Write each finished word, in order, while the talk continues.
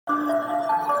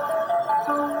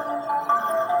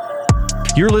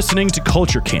You're listening to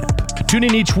Culture Camp. Tune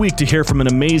in each week to hear from an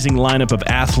amazing lineup of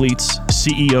athletes,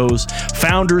 CEOs,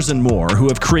 founders, and more who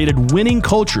have created winning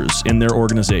cultures in their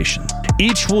organization.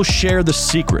 Each will share the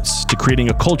secrets to creating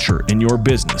a culture in your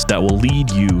business that will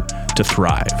lead you to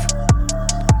thrive.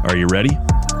 Are you ready?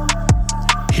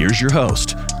 Here's your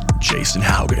host, Jason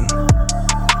Haugen.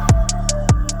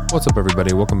 What's up,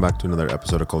 everybody? Welcome back to another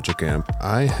episode of Culture Camp.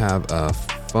 I have a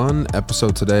fun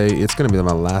episode today. It's going to be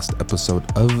my last episode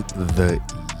of the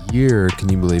year. Can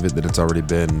you believe it that it's already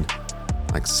been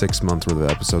like 6 months worth of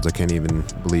episodes? I can't even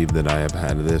believe that I have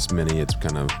had this many. It's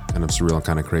kind of surreal,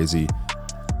 kind of crazy.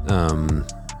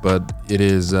 But it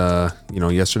is,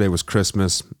 yesterday was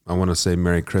Christmas. I want to say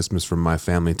Merry Christmas from my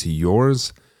family to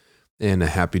yours, and a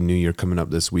Happy New Year coming up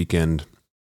this weekend.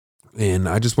 And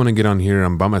I just want to get on here.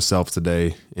 I'm by myself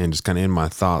today and just kind of in my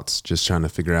thoughts, just trying to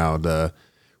figure out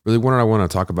really what I want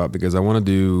to talk about, because I want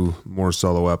to do more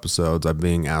solo episodes. I'm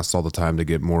being asked all the time to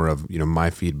get more of, my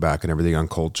feedback and everything on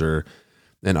culture.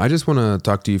 And I just want to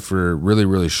talk to you for really,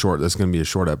 really short. This is going to be a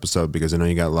short episode because I know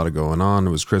you got a lot of going on.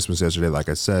 It was Christmas yesterday, like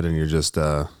I said, and you're just,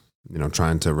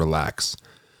 trying to relax.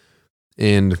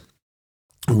 And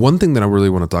one thing that I really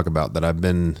want to talk about that I've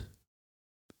been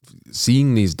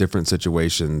seeing these different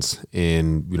situations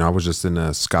in, I was just in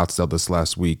Scottsdale this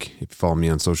last week. If you follow me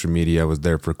on social media, I was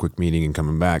there for a quick meeting and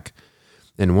coming back.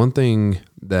 And one thing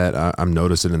that I'm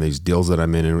noticing in these deals that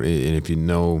I'm in, and if you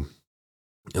know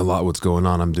a lot what's going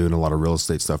on, I'm doing a lot of real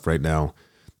estate stuff right now,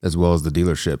 as well as the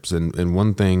dealerships. And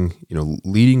one thing,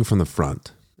 leading from the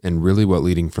front, and really what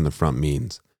leading from the front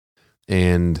means,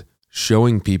 and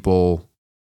showing people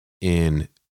in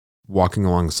walking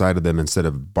alongside of them instead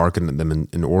of barking at them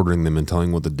and ordering them and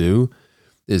telling what to do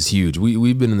is huge.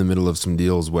 We've been in the middle of some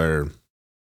deals where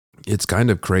it's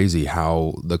kind of crazy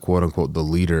how the quote unquote the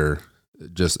leader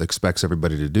just expects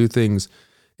everybody to do things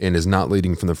and is not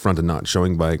leading from the front and not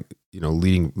showing by,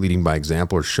 leading by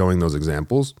example or showing those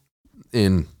examples.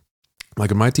 And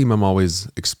like in my team, I'm always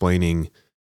explaining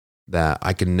that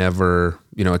I can never,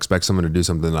 expect someone to do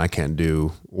something that I can't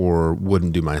do or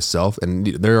wouldn't do myself. And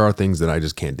there are things that I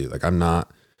just can't do. Like I'm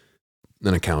not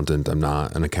an accountant. I'm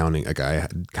not an accounting. Like I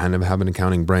kind of have an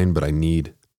accounting brain, but I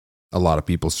need a lot of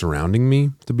people surrounding me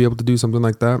to be able to do something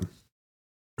like that.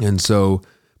 And so,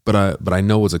 but I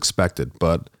know what's expected.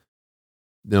 But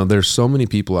there's so many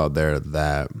people out there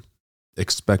that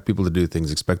expect people to do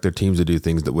things, expect their teams to do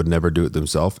things that would never do it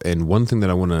themselves. And one thing that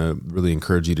I want to really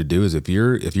encourage you to do is if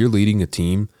you're leading a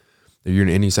team, if you're in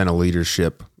any kind of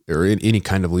leadership or in any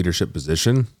kind of leadership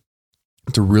position,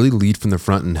 to really lead from the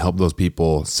front and help those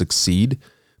people succeed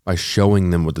by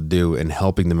showing them what to do and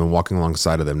helping them and walking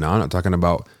alongside of them. Now, I'm not talking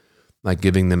about like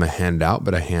giving them a hand out,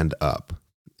 but a hand up,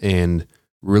 and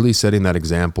really setting that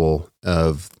example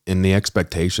of in the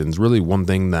expectations. Really, one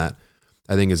thing that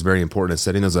I think is very important is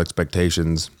setting those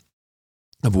expectations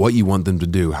of what you want them to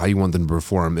do, how you want them to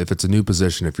perform. If it's a new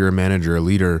position, if you're a manager, a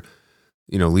leader,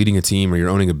 leading a team or you're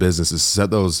owning a business, is set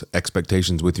those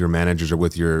expectations with your managers or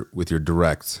with your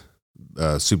direct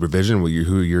supervision,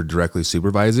 who you're directly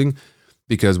supervising.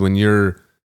 Because when you're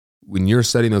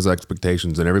setting those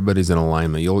expectations and everybody's in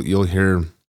alignment, you'll hear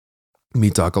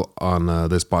me talk on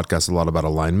this podcast a lot about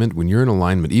alignment. When you're in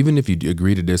alignment, even if you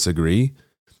agree to disagree,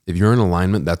 if you're in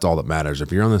alignment, that's all that matters.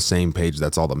 If you're on the same page,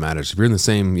 that's all that matters. If you're in the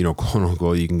same, quote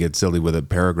unquote, you can get silly with it,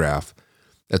 paragraph,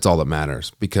 that's all that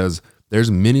matters. Because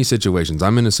there's many situations.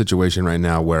 I'm in a situation right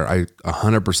now where I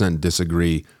 100%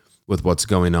 disagree with what's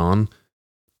going on,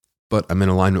 but I'm in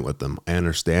alignment with them. I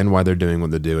understand why they're doing what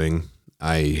they're doing.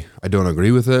 I don't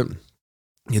agree with it.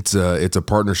 It's a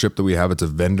partnership that we have. It's a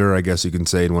vendor, I guess you can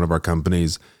say, in one of our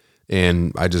companies.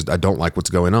 And I don't like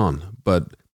what's going on.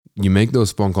 But you make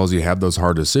those phone calls, you have those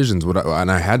hard decisions. And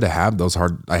I had to have those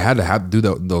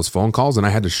those phone calls, and I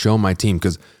had to show my team,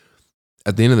 because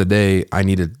at the end of the day, I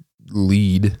need to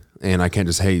lead, and I can't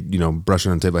just, hey,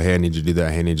 brushing on the table, hey, I need you to do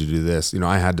that, hey, I need you to do this.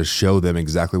 I had to show them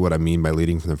exactly what I mean by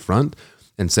leading from the front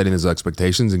and setting those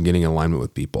expectations and getting in alignment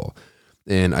with people.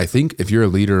 And I think if you're a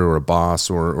leader or a boss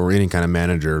or any kind of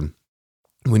manager,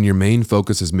 when your main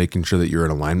focus is making sure that you're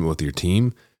in alignment with your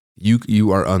team,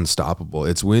 you are unstoppable.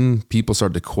 It's when people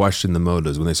start to question the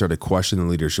motives, when they start to question the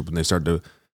leadership, when they start to,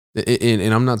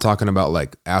 and I'm not talking about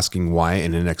like asking why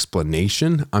and an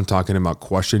explanation. I'm talking about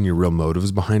questioning your real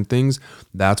motives behind things.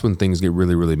 That's when things get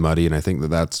really, really muddy. And I think that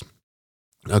that's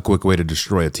a quick way to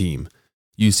destroy a team.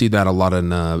 You see that a lot in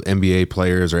NBA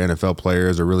players or NFL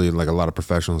players, or really like a lot of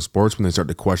professional sports, when they start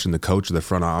to question the coach of the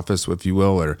front office, if you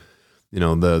will, or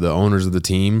the owners of the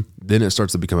team, then it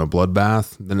starts to become a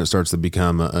bloodbath. Then it starts to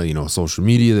become social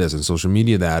media this and social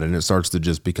media that, and it starts to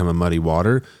just become a muddy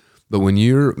water. But when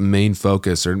your main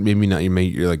focus, or maybe not your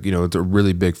main, it's a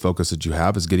really big focus that you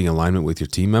have, is getting alignment with your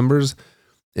team members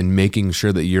and making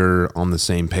sure that you're on the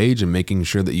same page and making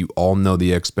sure that you all know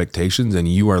the expectations and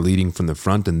you are leading from the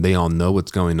front and they all know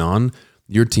what's going on,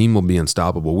 your team will be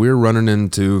unstoppable. We're running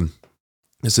into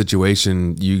a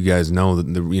situation, you guys know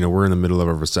that we're in the middle of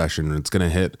a recession and it's going to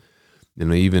hit,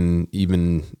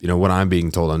 even what I'm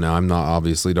being told on now. I'm not,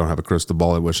 obviously don't have a crystal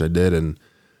ball. I wish I did. And,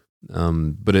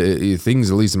 but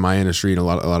things, at least in my industry and a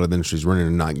lot of the industries we're in,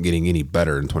 are not getting any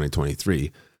better in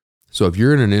 2023. So if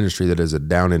you're in an industry that is a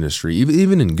down industry,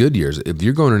 even in good years, if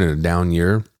you're going in a down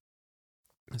year,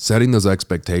 setting those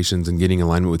expectations and getting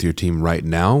alignment with your team right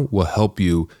now will help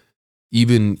you.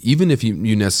 Even if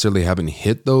you necessarily haven't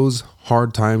hit those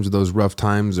hard times or those rough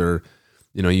times, or,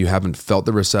 you haven't felt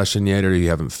the recession yet, or you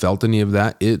haven't felt any of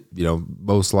that, it,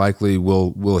 most likely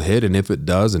will hit. And if it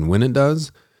does, and when it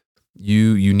does,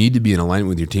 you need to be in alignment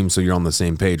with your team so you're on the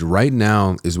same page. Right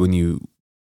now is when you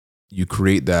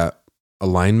create that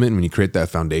alignment, when you create that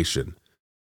foundation.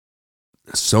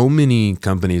 So many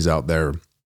companies out there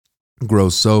grow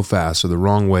so fast or the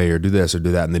wrong way or do this or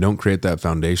do that, and they don't create that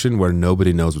foundation where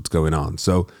nobody knows what's going on.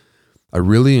 So I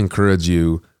really encourage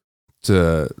you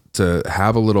to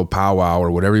have a little powwow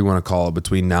or whatever you want to call it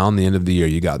between now and the end of the year.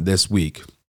 You got this week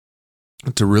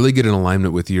to really get in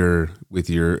alignment with your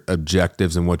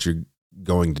objectives and what you're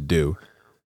going to do.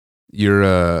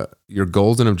 Your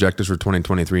goals and objectives for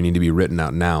 2023 need to be written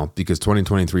out now, because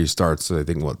 2023 starts, I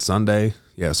think, Sunday?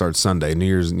 Yeah, it starts Sunday. New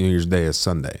Year's Day is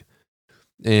Sunday.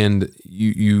 And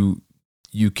you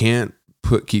can't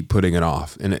keep putting it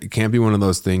off. And it can't be one of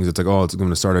those things. It's like, oh, it's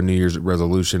going to start a New Year's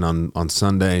resolution on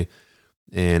Sunday,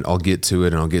 and I'll get to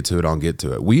it, and I'll get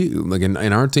to it. We, like in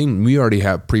our team, we already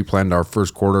have pre-planned our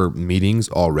first quarter meetings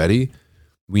already.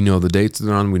 We know the dates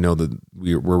they're on. We know that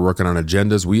we're working on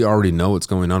agendas. We already know what's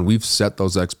going on. We've set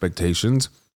those expectations.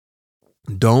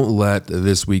 Don't let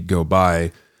this week go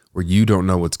by where you don't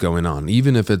know what's going on.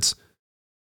 Even if it's,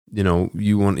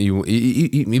 even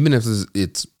if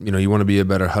it's you want to be a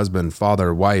better husband,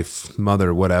 father, wife,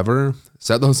 mother, whatever,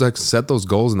 set those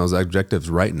goals and those objectives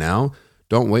right now.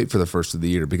 Don't wait for the first of the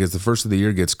year, because the first of the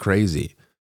year gets crazy.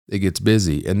 It gets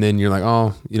busy. And then you're like,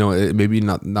 oh, it maybe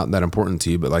not that important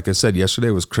to you. But like I said, yesterday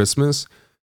was Christmas.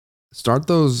 Start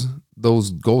those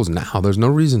goals now. There's no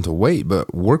reason to wait,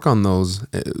 but work on those,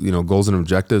 goals and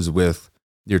objectives with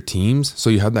your teams, so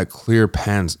you have that clear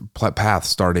path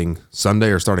starting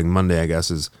Sunday or starting Monday, I guess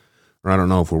or I don't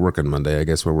know if we're working Monday. I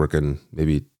guess we're working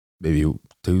maybe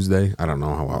Tuesday. I don't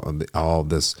know how all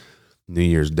this New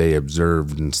Year's Day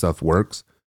observed and stuff works,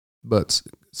 but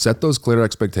set those clear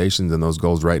expectations and those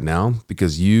goals right now,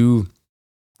 because you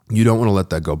don't want to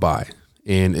let that go by.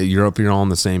 And you're all on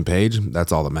the same page.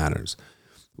 That's all that matters.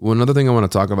 Well, another thing I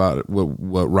want to talk about,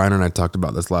 what Ryan and I talked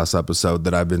about this last episode,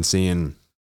 that I've been seeing,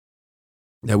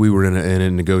 that we were in a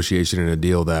negotiation and a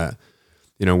deal that,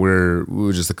 we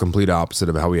were just the complete opposite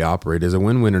of how we operate, is a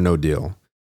win-win or no deal.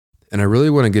 And I really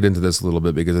want to get into this a little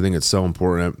bit, because I think it's so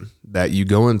important that you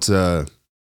go into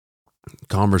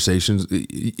conversations,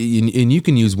 and you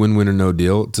can use win-win or no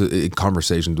deal to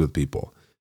conversations with people.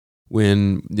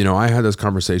 When, I had this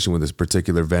conversation with this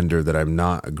particular vendor that I'm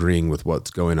not agreeing with what's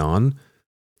going on,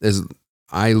 is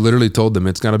I literally told them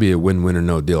it's got to be a win-win or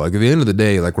no deal. Like, at the end of the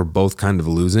day, like, we're both kind of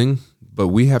losing, but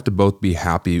we have to both be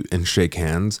happy and shake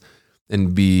hands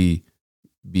and be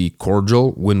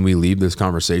cordial when we leave this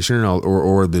conversation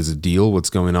or this deal, what's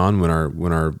going on when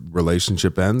our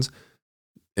relationship ends.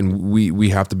 And we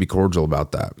have to be cordial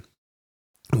about that.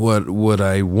 What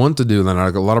I want to do, and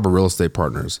a lot of our real estate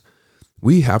partners,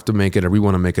 we want to make it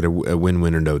a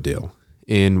win-win or no deal.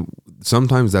 And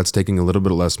sometimes that's taking a little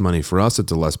bit less money for us.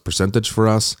 It's a less percentage for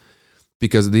us,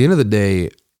 because at the end of the day,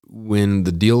 when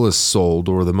the deal is sold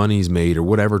or the money's made or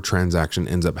whatever transaction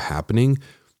ends up happening,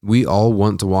 we all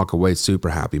want to walk away super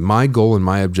happy. My goal and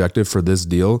my objective for this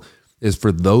deal is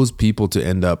for those people to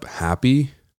end up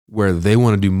happy, where they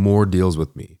want to do more deals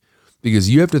with me. Because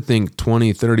you have to think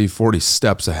 20, 30, 40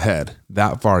 steps ahead.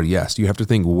 That far, yes. You have to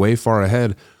think way far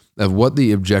ahead of what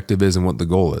the objective is and what the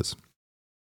goal is.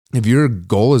 If your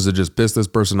goal is to just piss this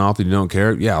person off and you don't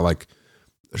care, yeah, like,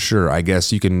 sure, I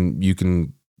guess you can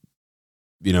win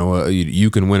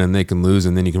and they can lose,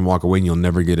 and then you can walk away and you'll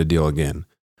never get a deal again.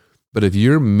 But if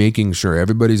you're making sure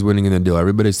everybody's winning in the deal,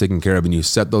 everybody's taken care of, and you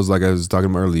set those, like I was talking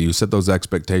about earlier, you set those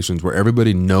expectations where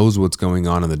everybody knows what's going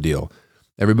on in the deal.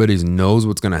 Everybody knows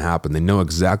what's going to happen. They know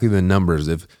exactly the numbers.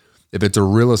 If If it's a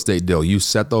real estate deal, you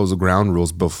set those ground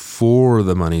rules before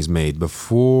the money's made,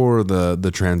 before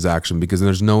the transaction, because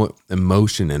there's no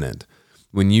emotion in it.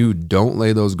 When you don't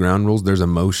lay those ground rules, there's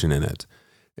emotion in it.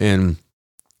 And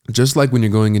just like when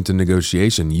you're going into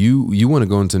negotiation, you want to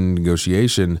go into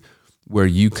negotiation where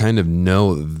you kind of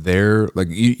know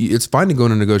it's fine to go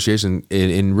into negotiation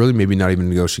and really maybe not even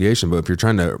negotiation, but if you're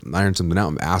trying to iron something out,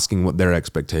 I'm asking what their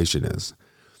expectation is.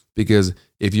 Because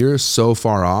if you're so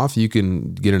far off, you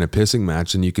can get in a pissing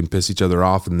match and you can piss each other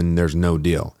off and then there's no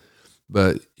deal.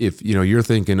 But if you're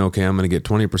thinking, okay, I'm going to get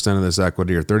 20% of this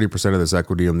equity or 30% of this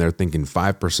equity, and they're thinking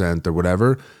 5% or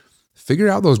whatever, figure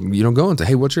out those, go into,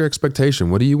 hey, what's your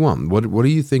expectation? What do you want? What are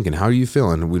you thinking? How are you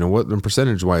feeling? What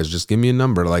percentage wise, just give me a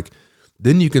number.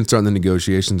 Then you can start the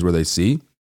negotiations where they see,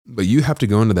 but you have to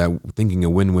go into that thinking a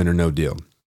win-win or no deal.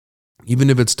 Even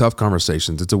if it's tough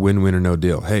conversations, it's a win-win or no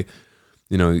deal. Hey,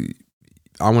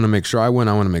 I want to make sure I win.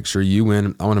 I want to make sure you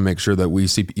win. I want to make sure that we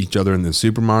see each other in the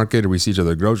supermarket or we see each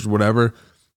other at groceries, whatever,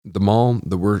 the mall,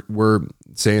 that we're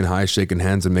saying hi, shaking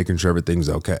hands, and making sure everything's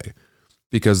okay.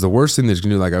 Because the worst thing that you can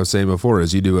do, like I was saying before,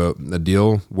 is you do a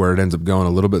deal where it ends up going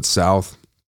a little bit south,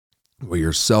 where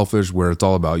you're selfish, where it's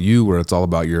all about you, where it's all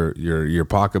about your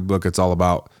pocketbook. It's all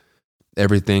about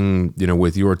everything,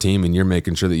 with your team, and you're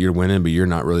making sure that you're winning, but you're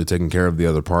not really taking care of the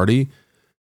other party.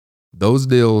 Those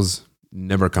deals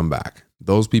never come back.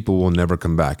 Those people will never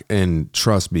come back. And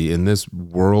trust me, in this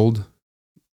world,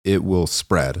 it will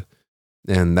spread.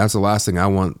 And that's the last thing I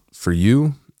want for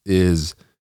you is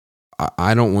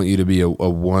I don't want you to be a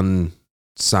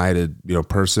one-sided,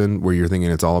 person where you're thinking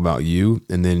it's all about you.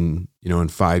 And then, in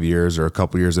 5 years or a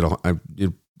couple years,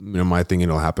 my thinking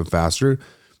it'll happen faster.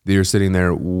 That you're sitting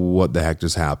there, what the heck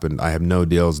just happened? I have no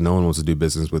deals. No one wants to do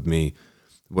business with me.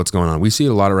 What's going on? We see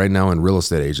it a lot right now in real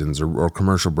estate agents or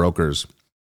commercial brokers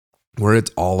where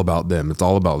it's all about them. It's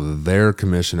all about their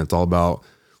commission. It's all about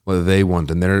what they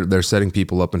want. And they're setting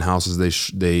people up in houses.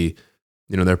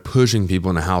 They're pushing people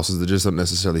into houses that just don't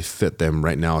necessarily fit them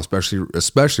right now,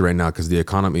 especially right now, because the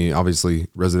economy, obviously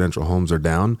residential homes are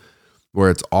down, where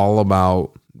it's all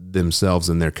about themselves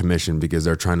and their commission because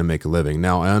they're trying to make a living.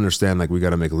 Now, I understand we got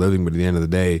to make a living, but at the end of the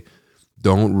day,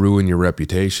 don't ruin your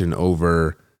reputation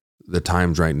over the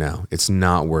times right now. It's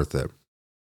not worth it.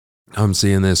 I'm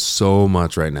seeing this so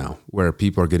much right now where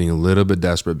people are getting a little bit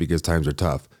desperate because times are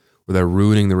tough, where they're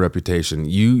ruining their reputation.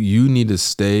 You need to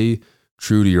stay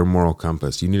true to your moral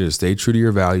compass. You need to stay true to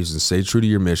your values and stay true to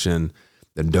your mission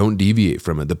and don't deviate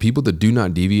from it. The people that do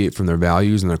not deviate from their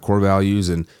values and their core values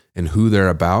and who they're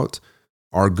about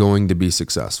are going to be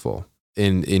successful.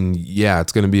 And yeah,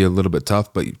 it's going to be a little bit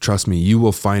tough, but trust me, you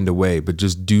will find a way, but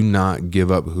just do not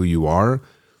give up who you are.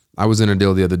 I was in a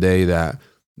deal the other day that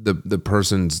the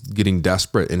person's getting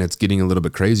desperate and it's getting a little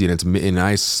bit crazy. And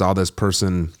I saw this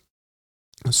person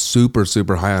super,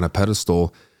 super high on a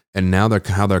pedestal. And now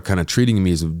how they're kind of treating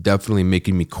me is definitely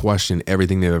making me question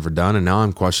everything they've ever done. And now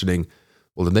I'm questioning,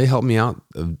 well, did they help me out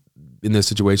in this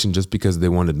situation just because they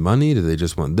wanted money? Did they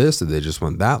just want this? Did they just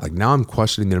want that? Now I'm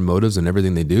questioning their motives and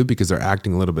everything they do because they're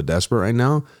acting a little bit desperate right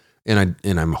now. And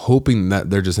I'm hoping that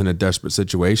they're just in a desperate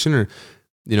situation and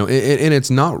it's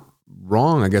not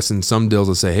wrong. I guess in some deals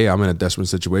they'll say, hey, I'm in a desperate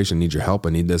situation. I need your help. I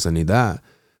need this. I need that.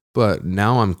 But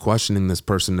now I'm questioning this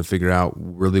person to figure out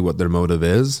really what their motive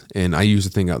is. And I used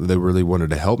to think they really wanted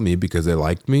to help me because they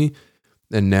liked me.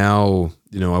 And now,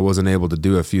 I wasn't able to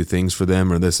do a few things for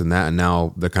them or this and that. And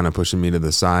now they're kind of pushing me to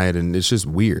the side and it's just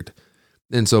weird.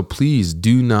 And so please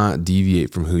do not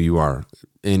deviate from who you are.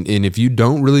 And if you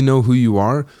don't really know who you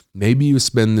are, maybe you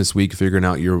spend this week figuring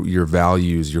out your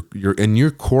values,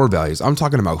 your core values. I'm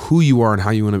talking about who you are and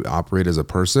how you want to operate as a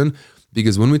person.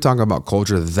 Because when we talk about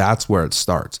culture, that's where it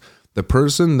starts. The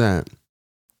person that,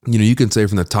 you can say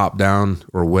from the top down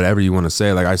or whatever you want to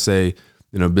say. Like I say,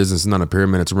 business is not a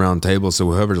pyramid, it's a round table.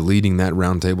 So whoever's leading that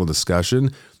round table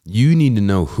discussion, you need to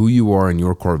know who you are and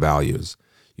your core values.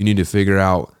 You need to figure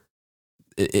out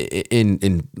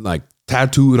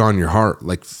tattoo it on your heart,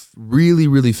 really,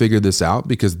 really figure this out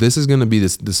because this is going to be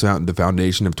the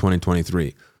foundation of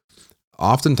 2023.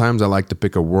 Oftentimes I like to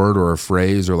pick a word or a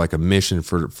phrase or a mission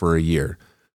for a year.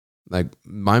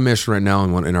 My mission right now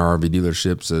in our RV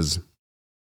dealerships is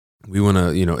we want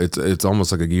to, it's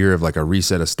almost like a year of a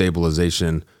reset, a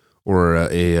stabilization, or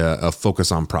a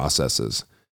focus on processes.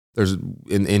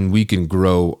 And we can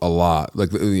grow a lot,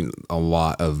 a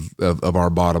lot of our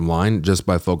bottom line just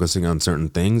by focusing on certain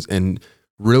things. And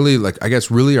really, I guess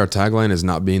really our tagline is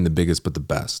not being the biggest, but the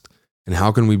best. And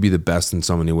how can we be the best in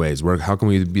so many ways? How can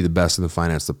we be the best in the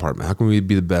finance department? How can we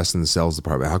be the best in the sales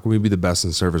department? How can we be the best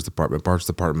in the service department, parts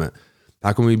department?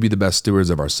 How can we be the best stewards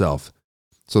of ourselves?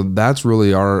 So that's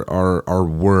really our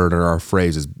word or our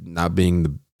phrase, is not being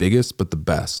the biggest, but the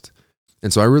best.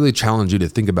 And so I really challenge you to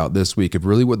think about this week of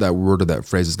really what that word or that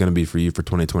phrase is going to be for you for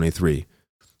 2023.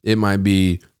 It might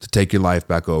be to take your life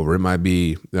back over. It might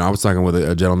be, I was talking with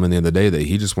a gentleman the other day that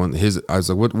he just wanted I was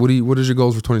like, what is your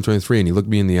goals for 2023? And he looked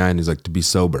me in the eye and he's like, to be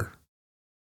sober.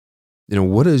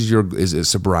 What is it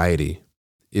sobriety?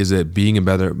 Is it being a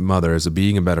better mother? Is it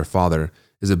being a better father?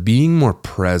 Is it being more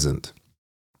present?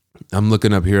 I'm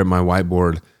looking up here at my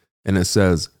whiteboard and it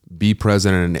says, be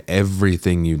present in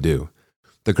everything you do.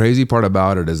 The crazy part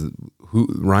about it is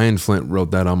Ryan Flint wrote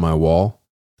that on my wall,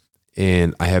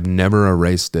 and I have never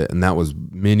erased it. And that was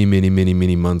many, many, many,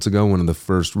 many months ago. One of the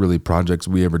first really projects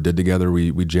we ever did together,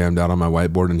 we jammed out on my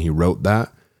whiteboard and he wrote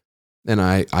that. And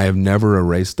I have never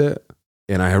erased it.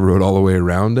 And I wrote all the way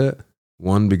around it.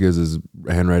 One, because his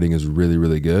handwriting is really,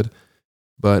 really good.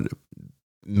 But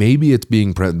maybe it's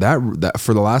being present. That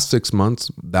for the last 6 months,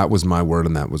 that was my word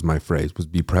and that was my phrase, was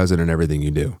be present in everything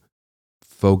you do.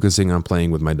 Focusing on playing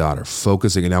with my daughter.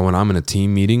 Focusing. And now when I'm in a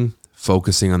team meeting,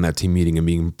 focusing on that team meeting and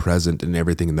being present in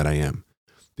everything that I am.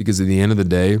 Because at the end of the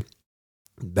day,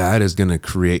 that is going to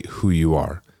create who you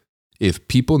are. If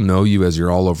people know you as you're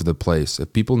all over the place,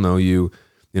 if people know you,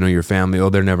 your family,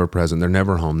 they're never present, they're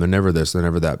never home, they're never this, they're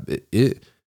never that.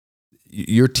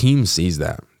 Your team sees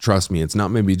that. Trust me, it's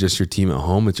not maybe just your team at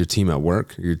home, it's your team at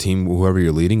work, your team, whoever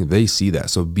you're leading, they see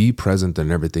that. So be present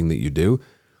in everything that you do,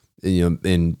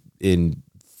 and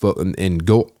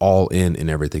go all in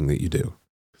everything that you do.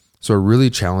 So I really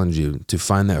challenge you to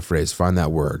find that phrase, find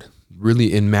that word,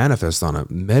 really, and manifest on it,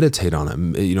 meditate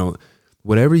on it.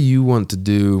 Whatever you want to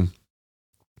do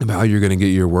about how you're going to get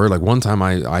your word. Like one time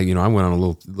I went on a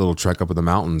little trek up in the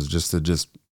mountains just to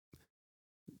just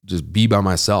be by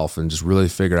myself and just really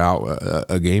figure out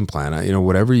a game plan.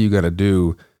 Whatever you got to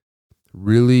do,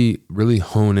 really, really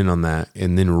hone in on that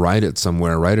and then write it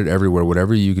somewhere, write it everywhere,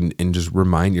 whatever you can, and just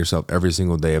remind yourself every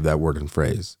single day of that word and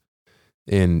phrase.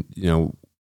 And,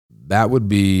 that would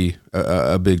be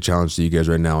a big challenge to you guys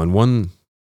right now. And one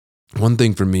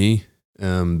thing for me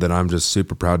that I'm just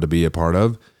super proud to be a part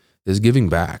of is giving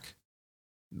back.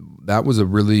 That was a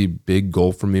really big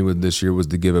goal for me with this year, was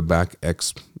to give it back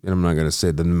X, and I'm not going to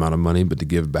say the amount of money, but to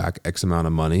give back X amount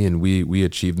of money. And we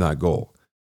achieved that goal.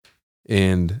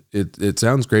 And it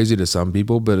sounds crazy to some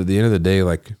people, but at the end of the day,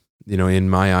 in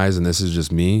my eyes, and this is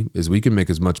just me, is we can make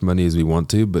as much money as we want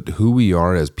to, but who we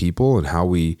are as people and how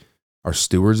we are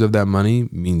stewards of that money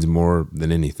means more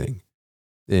than anything.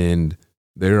 And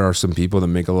there are some people that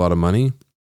make a lot of money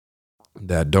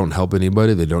that don't help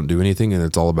anybody. They don't do anything and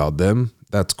it's all about them.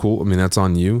 That's cool. I mean, that's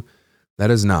on you.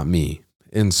 That is not me.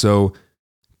 And so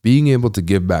being able to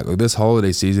give back, this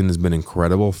holiday season has been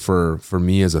incredible for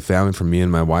me as a family, for me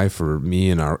and my wife, for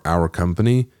me and our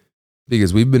company,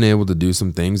 because we've been able to do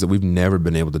some things that we've never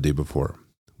been able to do before.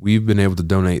 We've been able to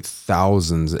donate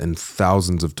thousands and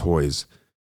thousands of toys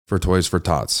for Toys for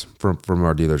Tots from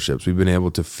our dealerships. We've been able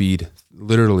to feed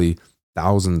literally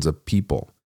thousands of people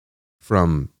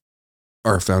from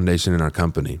our foundation and our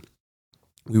company.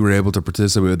 We were able to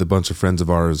participate with a bunch of friends of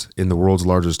ours in the world's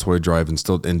largest toy drive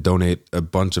and donate a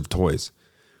bunch of toys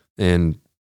and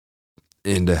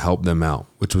to help them out,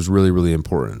 which was really, really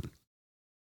important.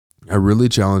 I really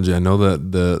challenge you. I know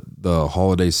that the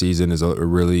holiday season is a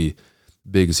really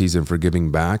big season for giving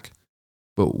back,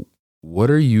 but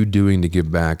what are you doing to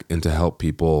give back and to help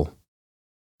people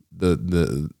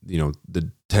the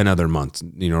 10 other months,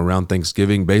 around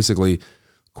Thanksgiving? Basically,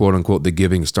 quote unquote, the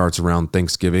giving starts around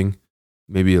Thanksgiving,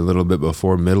 maybe a little bit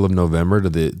before, middle of November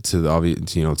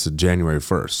to January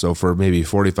 1st. So for maybe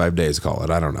 45 days, call it,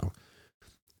 I don't know,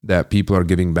 that people are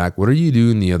giving back. What are you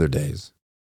doing the other days?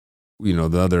 The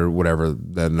other, whatever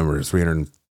that number is,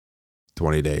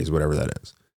 320 days, whatever that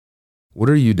is. What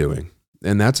are you doing?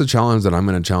 And that's a challenge that I'm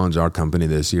going to challenge our company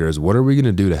this year, is what are we going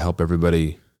to do to help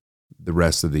everybody the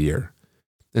rest of the year?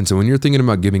 And so when you're thinking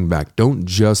about giving back, don't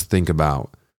just think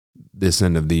about this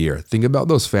end of the year. Think about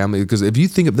those families, because if you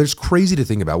think of, there's crazy to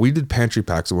think about. We did pantry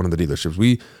packs at one of the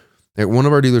dealerships. At one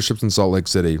of our dealerships in Salt Lake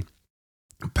City,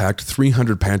 packed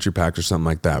 300 pantry packs or something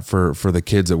like that for the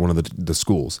kids at one of the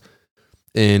schools.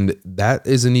 And that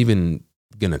isn't even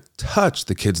going to touch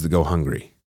the kids that go hungry.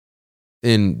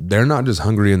 And they're not just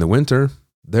hungry in the winter.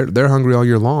 They're hungry all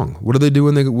year long. What do they do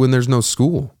when there's no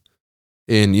school?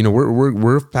 And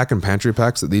we're packing pantry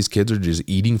packs that these kids are just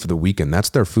eating for the weekend. That's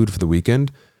their food for the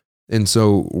weekend. And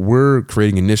so we're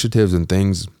creating initiatives and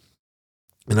things.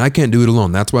 And I can't do it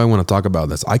alone. That's why I want to talk about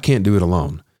this. I can't do it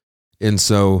alone. And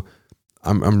so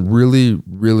I'm really,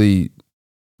 really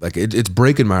like it's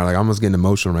breaking my heart. Like I'm almost getting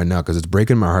emotional right now because it's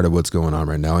breaking my heart of what's going on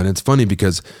right now. And it's funny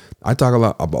because I talk a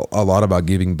lot about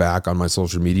giving back on my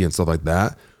social media and stuff like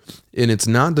that. And it's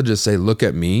not to just say, look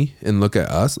at me and look at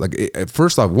us. Like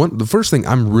first off, the first thing,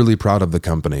 I'm really proud of the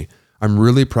company. I'm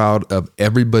really proud of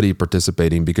everybody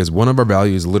participating because one of our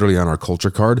values literally on our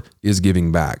culture card is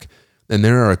giving back. And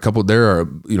there are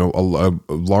a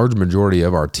large majority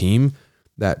of our team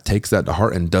that takes that to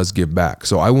heart and does give back.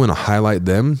 So I want to highlight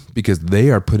them because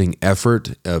they are putting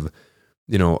effort of,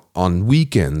 on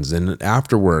weekends and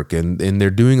after work and they're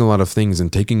doing a lot of things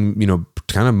and taking,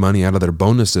 kind of money out of their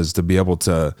bonuses to be able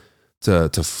to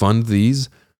fund these.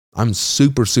 I'm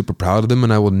super, super proud of them,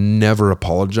 and I will never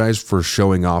apologize for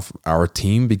showing off our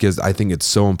team because I think it's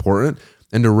so important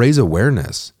and to raise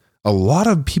awareness. A lot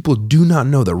of people do not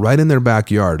know that right in their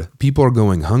backyard, people are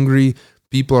going hungry.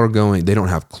 They don't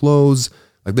have clothes.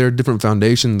 Like there are different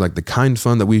foundations, like the Kind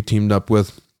Fund that we've teamed up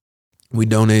with. We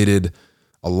donated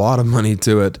a lot of money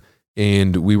to it,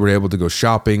 and we were able to go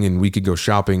shopping, and we could go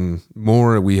shopping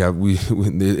more.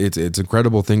 It's an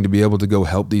incredible thing to be able to go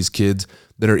help these kids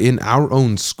that are in our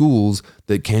own schools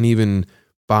that can't even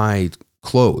buy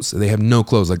clothes. They have no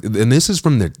clothes. And this is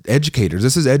from the educators.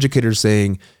 This is educators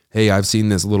saying, hey, I've seen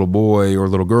this little boy or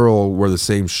little girl wear the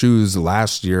same shoes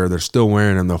last year. They're still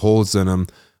wearing them. The holes in them.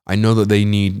 I know that they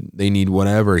need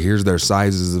whatever. Here's their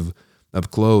sizes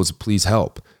of clothes. Please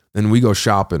help. And we go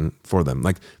shopping for them,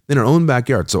 like in our own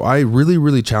backyard. So I really,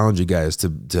 really challenge you guys to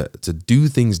do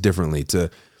things differently, to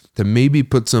maybe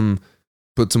put some,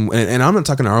 and I'm not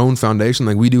talking our own foundation.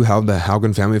 Like we do have the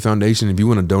Haugen Family Foundation. If you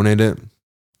want to donate it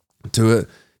to it,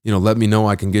 let me know.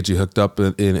 I can get you hooked up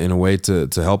in a way to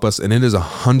help us. And it is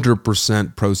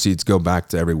 100% proceeds go back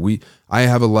to I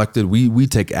have elected, we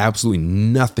take absolutely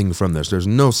nothing from this. There's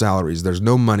no salaries. There's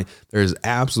no money. There is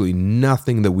absolutely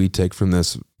nothing that we take from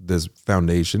this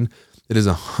foundation. It is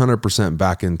 100%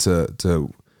 back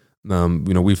into,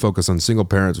 we focus on single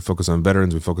parents, we focus on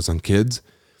veterans, we focus on kids.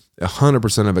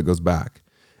 100% of it goes back.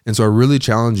 And so I really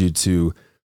challenge you to,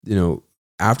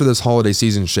 after this holiday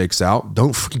season shakes out,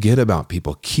 don't forget about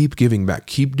people. Keep giving back.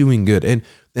 Keep doing good. And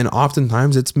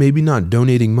oftentimes it's maybe not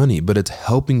donating money, but it's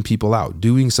helping people out,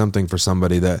 doing something for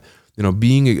somebody that,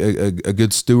 being a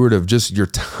good steward of just your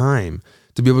time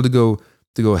to be able to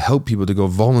go help people, to go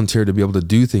volunteer, to be able to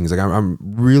do things. Like I'm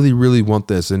really, really want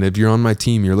this. And if you're on my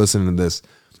team, you're listening to this,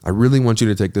 I really want you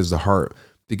to take this to heart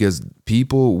because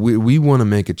people, we want to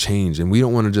make a change, and we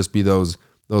don't want to just be those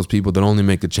people that only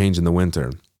make a change in the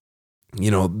winter.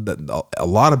 A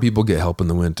lot of people get help in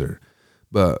the winter,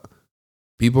 but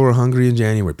people are hungry in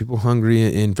January. People are hungry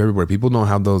in February. People don't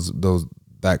have those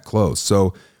that close.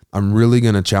 So I'm really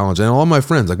going to challenge, and all my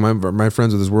friends, like my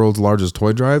friends with this world's largest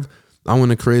toy drive, I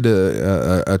want to create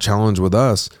a challenge with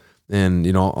us, and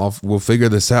we'll figure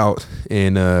this out,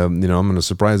 and I'm going to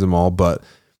surprise them all. But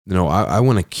I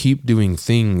want to keep doing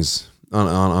things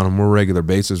on a more regular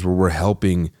basis where we're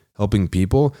helping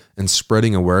people and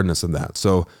spreading awareness of that.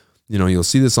 So, you'll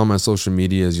see this on my social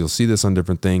medias. You'll see this on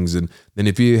different things. And then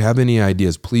if you have any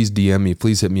ideas, please DM me,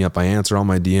 please hit me up. I answer all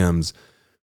my DMs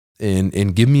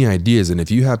and give me ideas. And if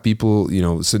you have people,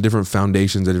 some different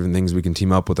foundations and different things we can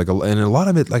team up with, and a lot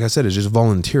of it, like I said, is just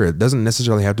volunteer. It doesn't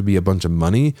necessarily have to be a bunch of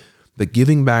money, but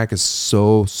giving back is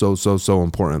so, so, so, so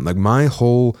important. Like my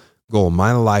whole goal,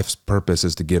 my life's purpose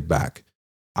is to give back.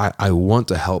 I want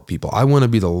to help people. I want to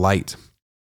be the light.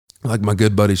 Like my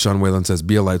good buddy Sean Whalen says,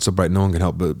 be a light so bright no one can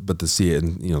help but to see it,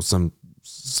 and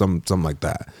something like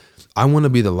that. I want to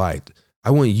be the light.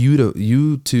 I want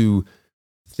you to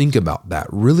think about that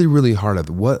really, really hard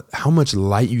of how much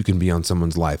light you can be on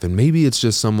someone's life. And maybe it's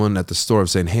just someone at the store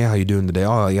saying, hey, how you doing today?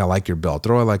 Oh yeah, I like your belt.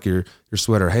 Or I like your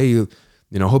sweater. Hey,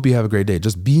 hope you have a great day.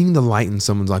 Just being the light in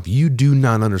someone's life. You do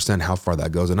not understand how far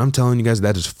that goes. And I'm telling you guys,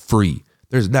 that is free.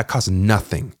 That costs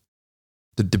nothing.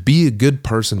 To be a good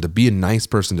person, to be a nice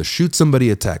person, to shoot somebody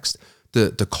a text,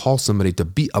 to call somebody, to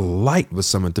be a light with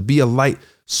someone, to be a light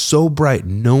so bright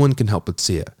no one can help but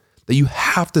see it. That you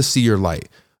have to see your light.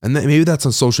 And maybe that's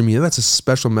on social media. That's a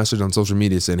special message on social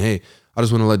media saying, hey, I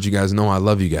just want to let you guys know I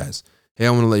love you guys. Hey, I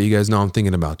want to let you guys know I'm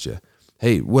thinking about you.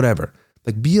 Hey, whatever.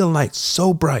 Like be a light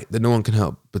so bright that no one can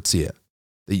help but see it.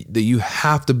 That you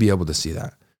have to be able to see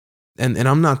that. And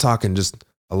I'm not talking just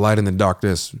a light in the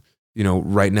darkness,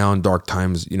 right now in dark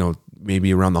times,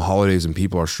 maybe around the holidays and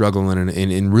people are struggling.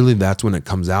 And really that's when it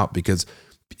comes out because,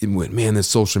 this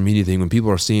social media thing, when people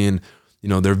are seeing,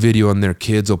 their video and their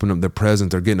kids open up their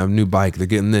presents, they're getting a new bike, they're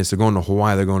getting this, they're going to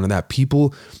Hawaii, they're going to that.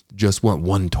 People just want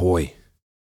one toy.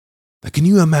 Like, can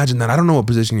you imagine that? I don't know what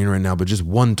position you're in right now, but just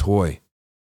one toy.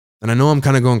 And I know I'm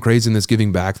kind of going crazy in this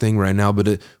giving back thing right now,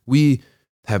 but we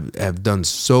have done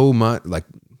so much, like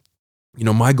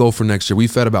my goal for next year, we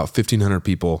fed about 1,500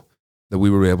 people that we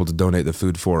were able to donate the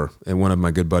food for. And one of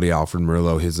my good buddy, Alfred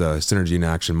Murillo, his Synergy in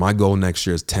Action, my goal next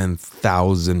year is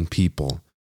 10,000 people.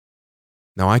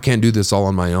 Now, I can't do this all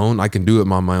on my own. I can do it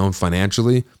on my own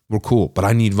financially. We're cool, but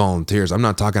I need volunteers. I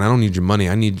don't need your money.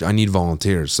 I need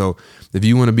volunteers. So if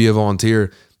you want to be a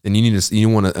volunteer and you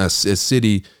want a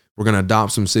city, we're going to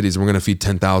adopt some cities and we're going to feed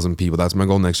 10,000 people. That's my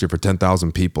goal next year, for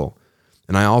 10,000 people.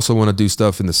 And I also want to do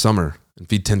stuff in the summer and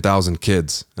feed 10,000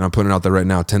 kids. And I'm putting it out there right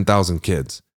now, 10,000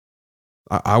 kids.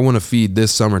 I want to feed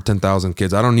this summer 10,000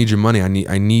 kids. I don't need your money.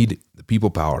 I need the people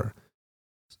power.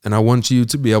 And I want you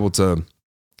to be able to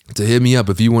hit me up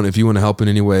if you want to help in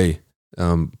any way.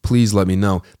 Please let me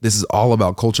know. This is all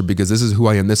about culture, because this is who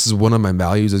I am. This is one of my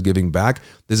values, is giving back.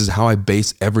 This is how I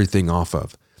base everything off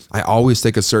of. I always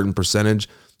take a certain percentage.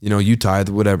 You tithe,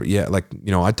 whatever. Yeah,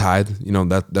 I tithe.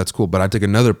 That's cool. But I take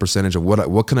another percentage of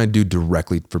what can I do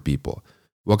directly for people?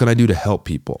 What can I do to help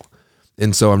people?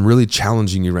 And so I'm really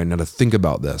challenging you right now to think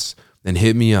about this and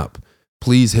hit me up.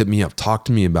 Please hit me up. Talk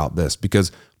to me about this,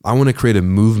 because I want to create a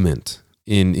movement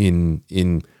in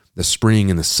the spring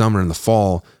and the summer and the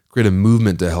fall. Create a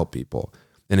movement to help people.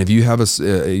 And if you have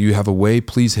a way,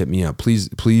 please hit me up. Please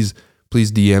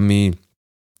DM me.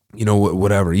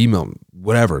 Whatever, email,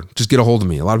 whatever. Just get a hold of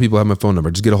me. A lot of people have my phone number.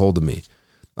 Just get a hold of me.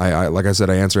 I like I said,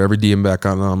 I answer every DM back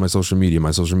on my social media.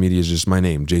 My social media is just my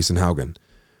name, Jason Haugen.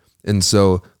 And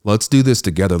so let's do this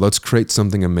together. Let's create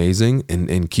something amazing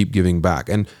and keep giving back.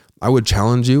 And I would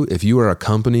challenge you, if you are a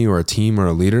company or a team or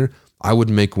a leader, I would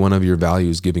make one of your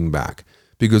values giving back.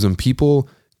 Because when people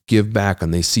give back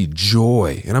and they see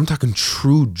joy, and I'm talking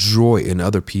true joy in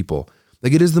other people,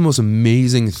 like, it is the most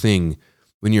amazing thing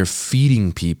when you're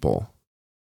feeding people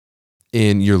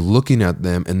and you're looking at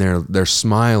them and they're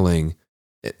smiling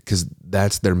because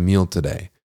that's their meal today.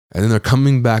 And then they're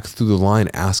coming back through the line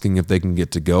asking if they can get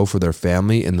to go for their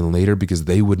family, and then later because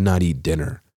they would not eat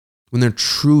dinner. When their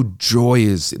true joy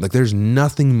is, like, there's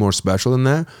nothing more special than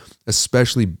that,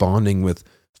 especially bonding with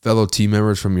fellow team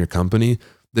members from your company.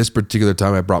 This particular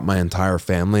time, I brought my entire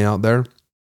family out there,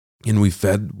 and we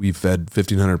fed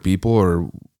 1,500 people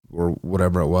or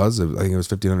whatever it was. I think it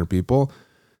was 1,500 people.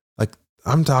 Like,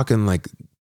 I'm talking, like,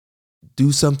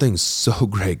 do something so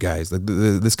great, guys. Like,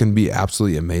 this can be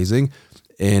absolutely amazing.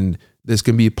 And this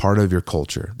can be a part of your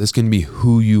culture. This can be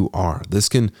who you are. This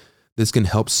can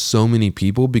help so many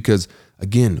people, because,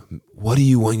 again, what do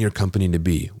you want your company to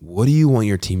be? What do you want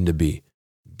your team to be?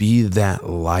 Be that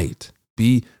light.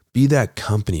 Be that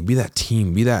company. Be that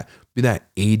team. Be that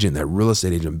agent, that real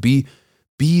estate agent. Be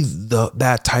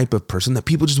that type of person that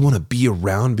people just want to be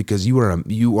around, because you're an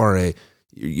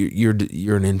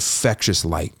infectious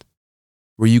light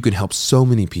where you can help so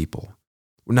many people.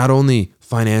 Not only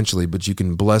financially, but you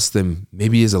can bless them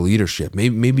maybe as a leadership,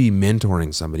 maybe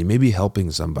mentoring somebody, maybe helping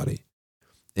somebody.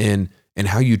 And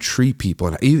how you treat people,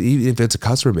 and even if it's a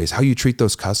customer base, how you treat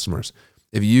those customers.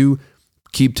 If you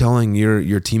keep telling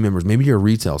your team members, maybe you're a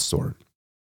retail store,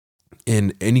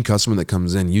 and any customer that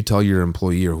comes in, you tell your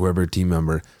employee or whoever team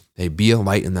member, hey, be a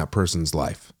light in that person's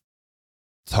life.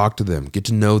 Talk to them, get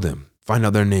to know them, find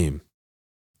out their name.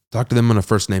 Talk to them on a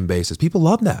first name basis. People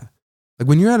love that. Like,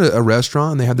 when you're at a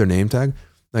restaurant and they have their name tag,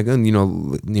 like,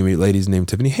 ladies named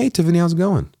Tiffany. Hey, Tiffany, how's it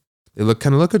going? They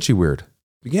look at you weird.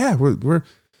 But yeah, we're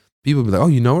people be like, oh,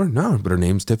 you know her? No, but her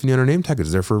name's Tiffany on her name tag.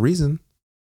 It's there for a reason.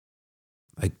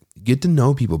 Like, get to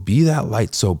know people. Be that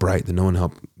light so bright that no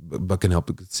one but can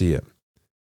help see it.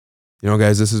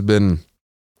 Guys, this has been,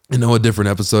 a different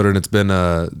episode, and it's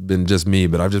been just me,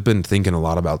 but I've just been thinking a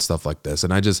lot about stuff like this,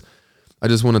 and I just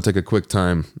want to take a quick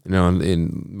time,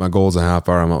 and my goal is a half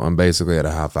hour. I'm basically at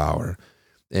a half hour,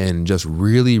 and just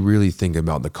really, really think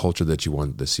about the culture that you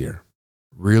want this year.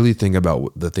 Really think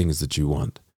about the things that you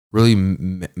want. Really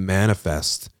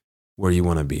manifest where you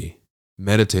want to be.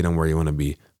 Meditate on where you want to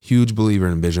be. Huge believer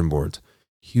in vision boards.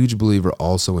 Huge believer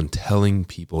also in telling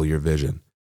people your vision.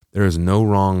 There is no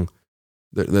wrong.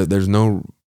 There's no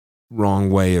wrong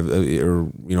way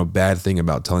or bad thing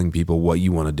about telling people what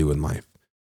you want to do in life.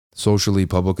 Socially,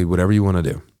 publicly, whatever you want to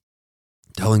do.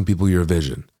 Telling people your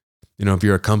vision. If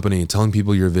you're a company, telling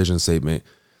people your vision statement.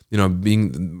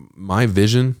 Being my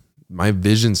vision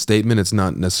statement, it's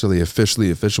not necessarily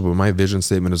officially official, but my vision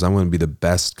statement is I want to be the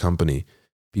best company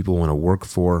people want to work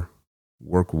for,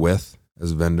 work with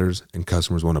as vendors, and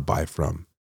customers want to buy from.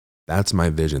 That's my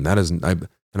vision. And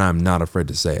I'm not afraid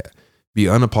to say it. Be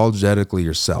unapologetically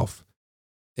yourself,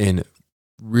 and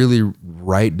really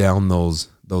write down those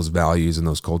values and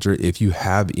those culture. If you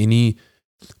have any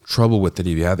trouble with it,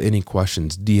 if you have any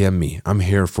questions, DM me. I'm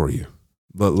here for you.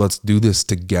 But let's do this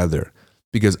together,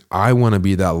 because I want to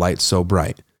be that light so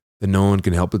bright that no one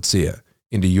can help but see it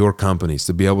into your companies,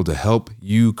 to be able to help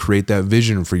you create that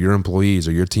vision for your employees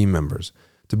or your team members,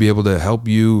 to be able to help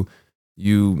you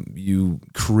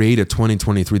create a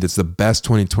 2023 that's the best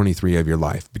 2023 of your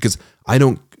life. Because I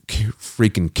don't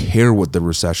freaking care what the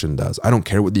recession does. I don't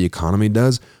care what the economy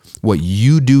does. What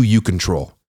you do, you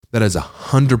control. That is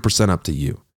 100% up to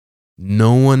you.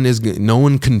 No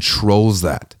one controls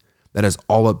that. That is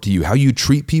all up to you. How you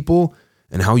treat people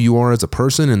and how you are as a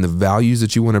person and the values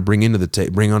that you want to bring onto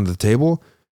the table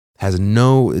has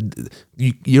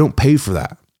you don't pay for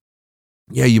that.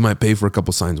 Yeah, you might pay for a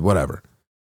couple signs, whatever,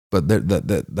 but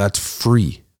that's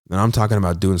free. And I'm talking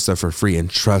about doing stuff for free. And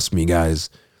trust me, guys,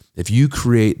 if you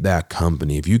create that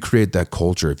company, if you create that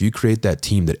culture, if you create that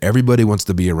team that everybody wants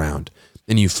to be around,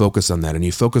 and you focus on that, and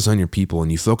you focus on your people,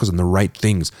 and you focus on the right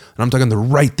things, and I'm talking the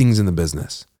right things in the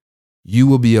business, you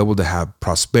will be able to have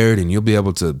prosperity, and you'll be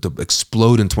able to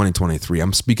explode in 2023.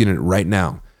 I'm speaking it right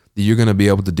now, that you're going to be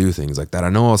able to do things like that. I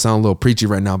know I'll sound a little preachy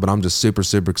right now, but I'm just super,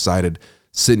 super excited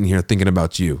sitting here thinking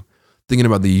about you, thinking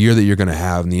about the year that you're going to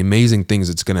have and the amazing things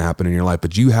that's going to happen in your life.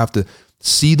 But you have to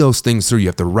see those things through. You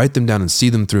have to write them down and see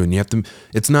them through. And you have to,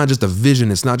 it's not just a vision.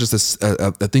 It's not just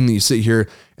a thing that you sit here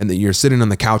and that you're sitting on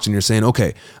the couch and you're saying,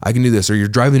 okay, I can do this. Or you're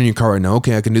driving in your car right now.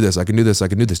 Okay, I can do this. I can do this. I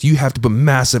can do this. You have to put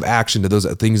massive action to those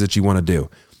things that you want to do.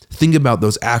 Think about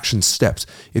those action steps.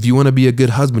 If you want to be a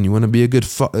good husband, you want to be a good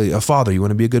father, you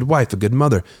want to be a good wife, a good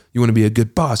mother, you want to be a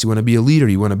good boss, you want to be a leader,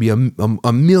 you want to be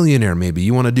a millionaire maybe,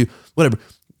 you want to do whatever.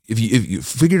 If you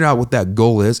figure out what that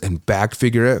goal is and back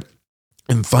figure it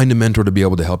and find a mentor to be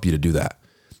able to help you to do that.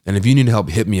 And if you need help,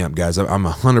 hit me up, guys. I'm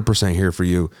 100% here for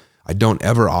you. I don't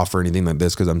ever offer anything like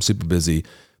this because I'm super busy,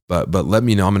 but let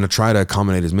me know. I'm going to try to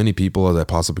accommodate as many people as I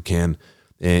possibly can.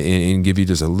 And give you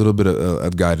just a little bit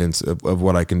of guidance of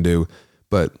what I can do.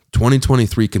 But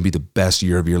 2023 can be the best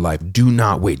year of your life. Do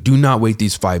not wait. Do not wait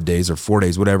these 5 days or 4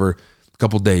 days, whatever, a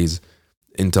couple days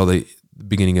until the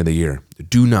beginning of the year.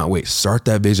 Do not wait. Start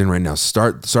that vision right now.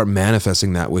 Start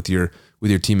manifesting that with your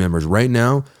team members. Right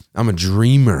now, I'm a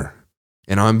dreamer.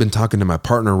 And I've been talking to my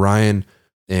partner, Ryan,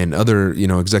 and other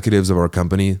executives of our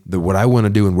company, that what I want to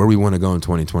do and where we want to go in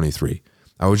 2023.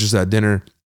 I was just at dinner.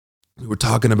 We were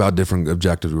talking about different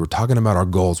objectives. We were talking about our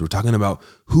goals. We were talking about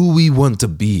who we want to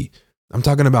be. I'm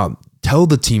talking about, tell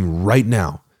the team right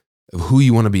now of who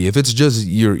you want to be. If it's just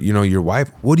your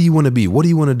wife, what do you want to be? What do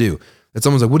you want to do? If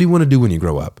someone's like, what do you want to do when you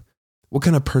grow up? What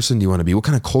kind of person do you want to be? What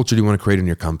kind of culture do you want to create in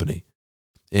your company?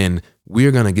 And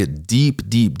we're going to get deep,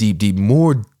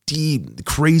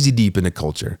 crazy deep into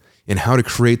culture and how to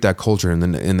create that culture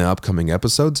in the upcoming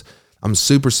episodes. I'm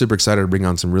super, super excited to bring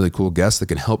on some really cool guests that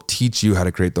can help teach you how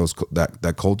to create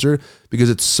that culture, because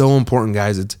it's so important,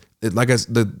 guys. It's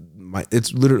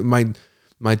literally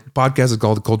my podcast is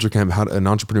called The Culture Camp, an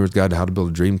entrepreneur's guide to how to build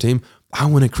a dream team. I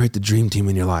want to create the dream team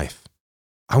in your life.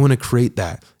 I want to create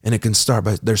that, and it can start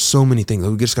by, there's so many things.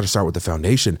 We just got to start with the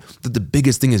foundation. The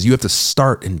biggest thing is you have to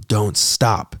start and don't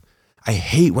stop. I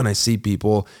hate when I see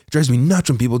people, it drives me nuts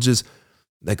when people just,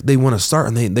 like, they want to start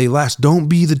and they last. Don't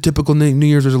be the typical New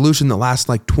Year's resolution that lasts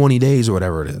like 20 days or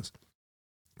whatever it is.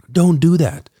 Don't do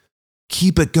that.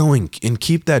 Keep it going and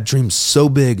keep that dream so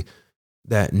big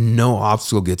that no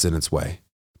obstacle gets in its way,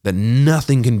 that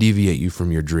nothing can deviate you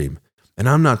from your dream. And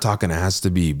I'm not talking it has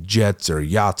to be jets or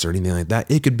yachts or anything like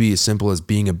that. It could be as simple as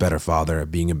being a better father or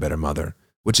being a better mother,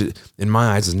 which in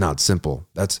my eyes is not simple.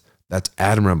 That's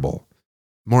admirable,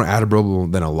 more admirable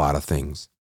than a lot of things.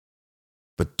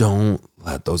 But don't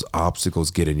let those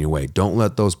obstacles get in your way. Don't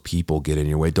let those people get in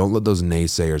your way. Don't let those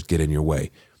naysayers get in your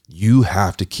way. You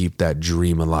have to keep that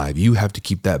dream alive. You have to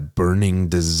keep that burning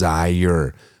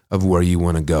desire of where you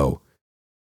want to go.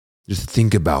 Just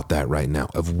think about that right now,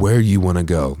 of where you want to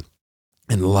go,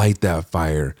 and light that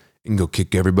fire and go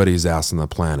kick everybody's ass on the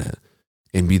planet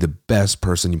and be the best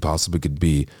person you possibly could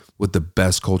be with the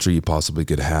best culture you possibly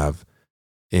could have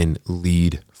and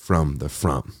lead from the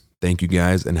front. Thank you,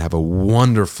 guys, and have a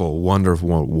wonderful,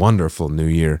 wonderful, wonderful new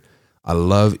year. I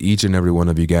love each and every one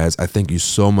of you guys. I thank you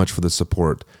so much for the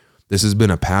support. This has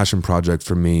been a passion project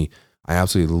for me. I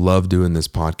absolutely love doing this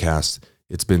podcast.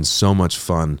 It's been so much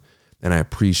fun, and I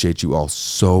appreciate you all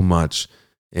so much.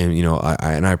 And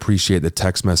I appreciate the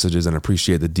text messages and I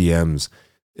appreciate the DMs.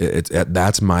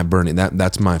 That's my burning.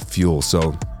 That's my fuel.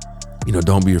 So,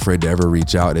 don't be afraid to ever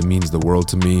reach out. It means the world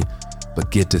to me.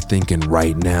 But get to thinking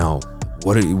right now.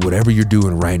 Whatever you're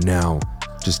doing right now,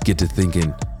 just get to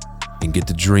thinking and get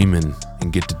to dreaming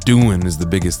and get to doing is the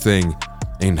biggest thing,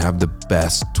 and have the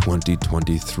best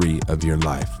 2023 of your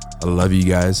life. I love you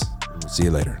guys. We'll see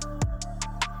you later.